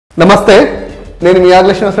నమస్తే, నేను మీ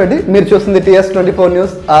ఆగ్లక్ష్మరెడ్డి. మీరు చూస్తుంది TS24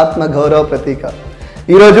 న్యూస్ ఆత్మ గౌరవ ప్రతీక.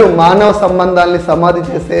 ఈరోజు మానవ సంబంధాలని సమాధి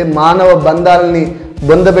చేసే, మానవ బంధాలని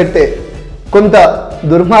బొందబెట్టే కొంత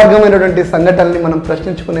దుర్మార్గమైనటువంటి సంఘటనల్ని మనం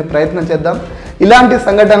ప్రశ్నించుకునే ప్రయత్నం చేద్దాం. ఇలాంటి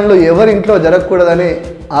సంఘటనలు ఎవరి ఇంట్లో జరగకూడదనే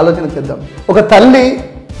ఆలోచన చేద్దాం. ఒక తల్లి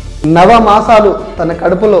నవమాసాలు తన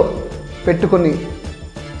కడుపులో పెట్టుకుని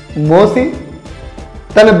మోసి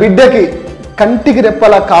తన బిడ్డకి కంటికి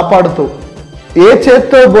రెప్పలా కాపాడుతూ ఏ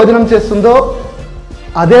చేత్తో భోజనం చేస్తుందో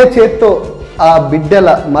అదే చేత్తో ఆ బిడ్డల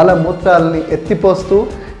మలమూత్రాలని ఎత్తిపోస్తూ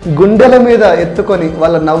గుండెల మీద ఎత్తుకొని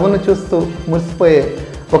వాళ్ళ నవ్వును చూస్తూ మురిసిపోయే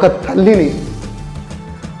ఒక తల్లిని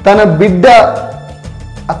తన బిడ్డ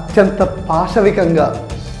అత్యంత పాశవికంగా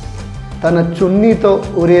తన చున్నీతో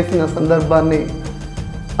ఉరేసిన సందర్భాన్ని,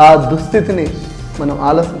 ఆ దుస్థితిని మనం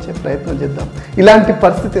ఆలోచించే ప్రయత్నం చేద్దాం. ఇలాంటి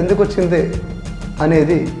పరిస్థితి ఎందుకు వచ్చిందే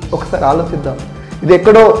అనేది ఒకసారి ఆలోచిద్దాం. ఇది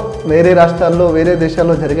ఎక్కడో వేరే రాష్ట్రాల్లో, వేరే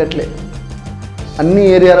దేశాల్లో జరగట్లే, అన్ని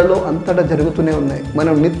ఏరియాలలో అంతటా జరుగుతూనే ఉన్నాయి.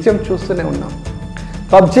 మనం నిత్యం చూస్తూనే ఉన్నాం.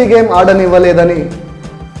 పబ్జీ గేమ్ ఆడనివ్వలేదని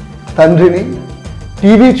తండ్రిని,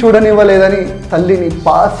 టీవీ చూడనివ్వలేదని తల్లిని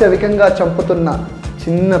పాశవికంగా చంపుతున్న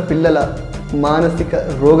చిన్న పిల్లల మానసిక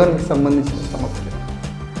రోగానికి సంబంధించిన సమస్య.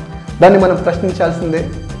 దాన్ని మనం ప్రశ్నించాల్సిందే.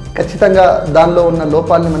 ఖచ్చితంగా దానిలో ఉన్న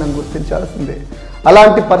లోపాలని మనం గుర్తించాల్సిందే.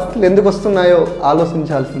 అలాంటి పరిస్థితులు ఎందుకు వస్తున్నాయో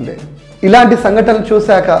ఆలోచించాల్సిందే. ఇలాంటి సంఘటనలు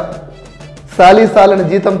చూశాక సాలీసాలని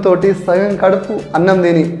జీతంతో సగం కడుపు అన్నం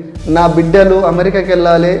తిని నా బిడ్డలు అమెరికాకి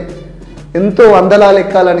వెళ్ళాలి, ఎంతో అందలాలు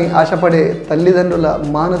ఎక్కాలని ఆశపడే తల్లిదండ్రుల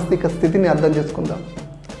మానసిక స్థితిని అర్థం చేసుకుందాం.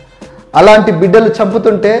 అలాంటి బిడ్డలు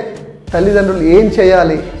చంపుతుంటే తల్లిదండ్రులు ఏం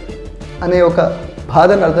చేయాలి అనే ఒక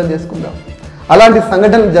బాధను అర్థం చేసుకుందాం. అలాంటి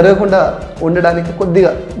సంఘటనలు జరగకుండా ఉండడానికి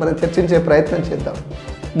కొద్దిగా మనం చర్చించే ప్రయత్నం చేద్దాం.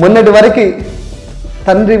 మొన్నటి వరకు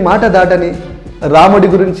తండ్రి మాట దాటని రాముడి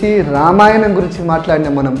గురించి, రామాయణం గురించి మాట్లాడిన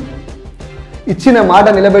మనం, ఇచ్చిన మాట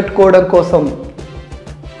నిలబెట్టుకోవడం కోసం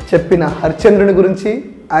చెప్పిన హరిశ్చంద్రుని గురించి,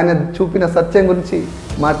 ఆయన చూపిన సత్యం గురించి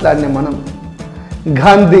మాట్లాడిన మనం,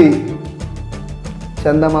 గాంధీ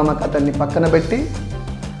చందమామ కథని పక్కన పెట్టి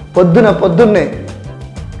పొద్దున్నే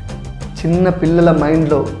చిన్న పిల్లల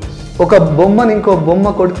మైండ్లో ఒక బొమ్మని ఇంకో బొమ్మ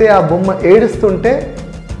కొడితే ఆ బొమ్మ ఏడుస్తుంటే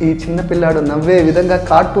ఈ చిన్న పిల్లాడు నవ్వే విధంగా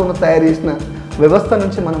కార్టూన్ తయారు చేసిన వ్యవస్థ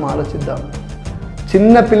నుంచి మనం ఆలోచిద్దాం.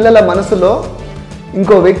 చిన్న పిల్లల మనసులో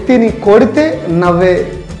ఇంకో వ్యక్తిని కొడితే నవ్వే,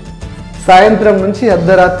 సాయంత్రం నుంచి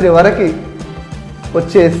అర్ధరాత్రి వరకు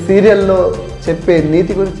వచ్చే సీరియల్లో చెప్పే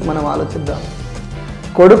నీతి గురించి మనం ఆలోచిద్దాం.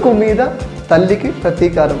 కొడుకు మీద తల్లికి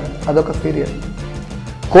ప్రతీకారం, అదొక సీరియల్.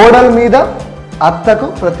 కోడల మీద అత్తకు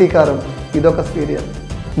ప్రతీకారం, ఇదొక సీరియల్.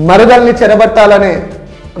 మరదల్ని చెరబట్టాలనే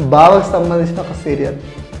బావకు సంబంధించిన ఒక సీరియల్.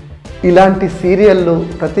 ఇలాంటి సీరియళ్ళు,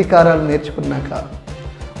 ప్రతీకారాలు నేర్చుకున్నాక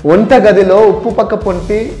వంటగదిలో ఉప్పు పక్క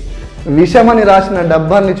పొంటి విషమని రాసిన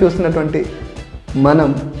డబ్బాల్ని చూసినటువంటి మనం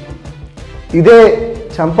ఇదే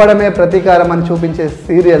చంపడమే ప్రతీకారం అని చూపించే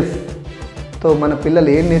సీరియల్స్తో మన పిల్లలు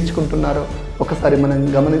ఏం నేర్చుకుంటున్నారో ఒకసారి మనం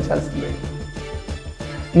గమనించాల్సిందే.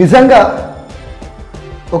 నిజంగా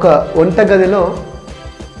ఒక వంటగదిలో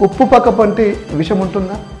ఉప్పు పక్క పొంటి విషం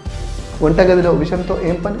ఉంటుందా? వంటగదిలో విషంతో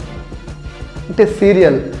ఏం పని? అంటే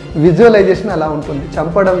సీరియల్ విజువలైజేషన్ అలా ఉంటుంది.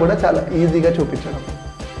 చంపడం కూడా చాలా ఈజీగా చూపించడం.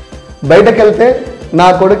 బయటకు వెళ్తే నా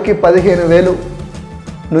కొడుక్కి 15,000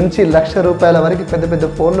 నుంచి ₹1,00,000 వరకు పెద్ద పెద్ద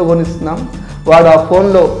ఫోన్లు కొనిస్తున్నాం, వాడు ఆ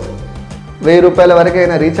ఫోన్లో 1000 రూపాయల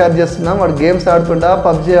వరకైనా రీఛార్జ్ చేస్తున్నాం, వాడు గేమ్స్ ఆడుతుండా,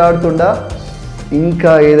 పబ్జీ ఆడుతుండా,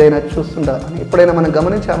 ఇంకా ఏదైనా చూస్తుండా అని ఎప్పుడైనా మనం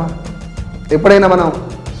గమనించామా? ఎప్పుడైనా మనం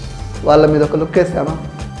వాళ్ళ మీద ఒక లుక్ వేసామా?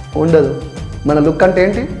 ఉండదు. మన లుక్ అంటే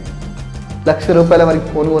ఏంటి? ₹1,00,000 వరకు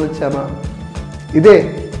ఫోన్ కొనిచ్చామా? ఇదే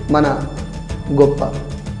మన గొప్ప.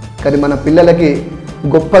 కానీ మన పిల్లలకి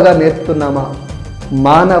గొప్పగా నేర్పుతున్నామా?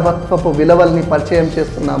 మానవత్వపు విలువల్ని పరిచయం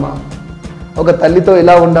చేస్తున్నామా? ఒక తల్లితో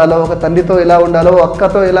ఎలా ఉండాలో, ఒక తండ్రితో ఎలా ఉండాలో,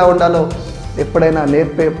 అక్కతో ఎలా ఉండాలో ఎప్పుడైనా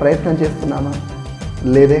నేర్పే ప్రయత్నం చేస్తున్నామా?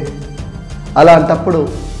 లేదే. అలాంటప్పుడు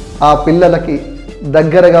ఆ పిల్లలకి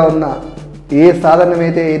దగ్గరగా ఉన్న ఏ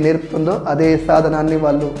సాధనమైతే నేర్పుతుందో అదే సాధనాన్ని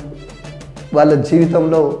వాళ్ళు వాళ్ళ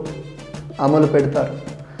జీవితంలో అమలు పెడతారు.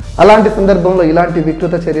 అలాంటి సందర్భంలో ఇలాంటి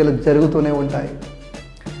వికృత చర్యలు జరుగుతూనే ఉంటాయి.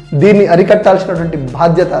 దీన్ని అరికట్టాల్సినటువంటి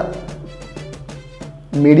బాధ్యత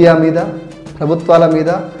మీడియా మీద, ప్రభుత్వాల మీద,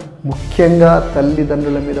 ముఖ్యంగా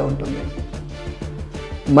తల్లిదండ్రుల మీద ఉంటుంది.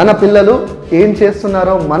 మన పిల్లలు ఏం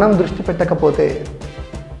చేస్తున్నారో మనం దృష్టి పెట్టకపోతే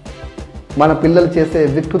మన పిల్లలు చేసే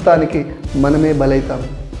వికృతానికి మనమే బలైతాం.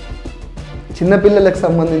 చిన్నపిల్లలకు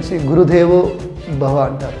సంబంధించి గురుదేవో భవ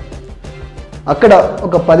అంటారు. అక్కడ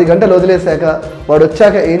ఒక 10 గంటలు వదిలేశాక వాడు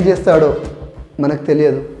వచ్చాక ఏం చేస్తాడో మనకు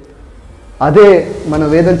తెలియదు. అదే మన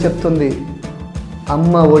వేదం చెప్తుంది,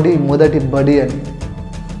 అమ్మ ఒడి మొదటి బడి అని.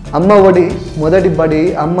 అమ్మ ఒడి మొదటి బడి.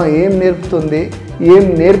 అమ్మ ఏం నేర్పుతుంది, ఏం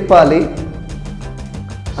నేర్పాలి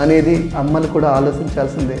అనేది అమ్మలు కూడా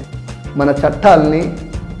ఆలోచించాల్సిందే. మన చట్టాలని,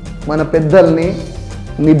 మన పెద్దల్ని,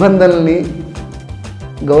 నిబంధనల్ని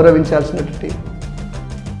గౌరవించాల్సినటువంటి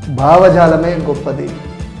భావజాలమే గొప్పది.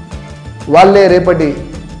 వాళ్ళే రేపటి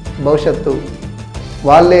భవిష్యత్తు,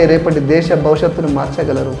 వాళ్ళే రేపటి దేశ భవిష్యత్తును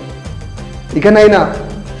మార్చగలరు. ఇకనైనా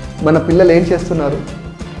మన పిల్లలు ఏం చేస్తున్నారు,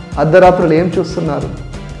 అర్ధరాత్రులు ఏం చూస్తున్నారు,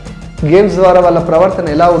 గేమ్స్ ద్వారా వాళ్ళ ప్రవర్తన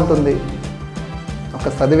ఎలా ఉంటుంది, ఒక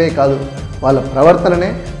చదివే కాదు వాళ్ళ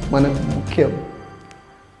ప్రవర్తననే మనకు ముఖ్యం.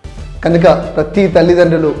 కనుక ప్రతి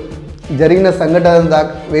తల్లిదండ్రులు జరిగిన సంఘటన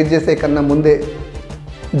దాకా వెయిట్ చేసే కన్నా ముందే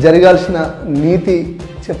జరగాల్సిన నీతి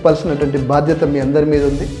చెప్పాల్సినటువంటి బాధ్యత మీ అందరి మీద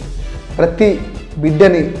ఉంది. ప్రతి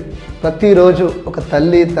బిడ్డని ప్రతిరోజు ఒక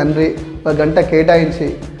తల్లి తండ్రి ఒక గంట కేటాయించి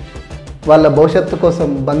వాళ్ళ భవిష్యత్తు కోసం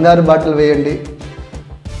బంగారు బాటలు వేయండి.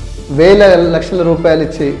 వేల లక్షల రూపాయలు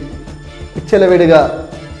ఇచ్చి విచ్చలవిడిగా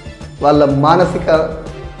వాళ్ళ మానసిక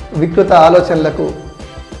వికృత ఆలోచనలకు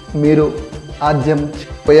మీరు ఆద్యం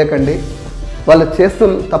పోయకండి. వాళ్ళు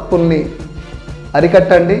చేస్తున్న తప్పుల్ని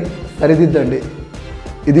అరికట్టండి, సరిదిద్దండి.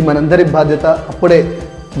 ఇది మనందరి బాధ్యత. అప్పుడే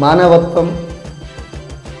మానవత్వం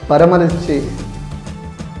పరమనించి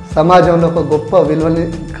సమాజంలో ఒక గొప్ప విలువని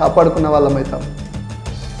కాపాడుకున్న వాళ్ళమవుతాం.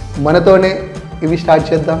 మనతోనే ఇవి స్టార్ట్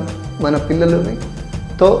చేద్దాం, మన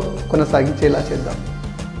పిల్లలతో కొనసాగించేలా చేద్దాం.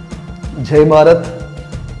 జై భారత్,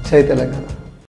 జై తెలంగాణ.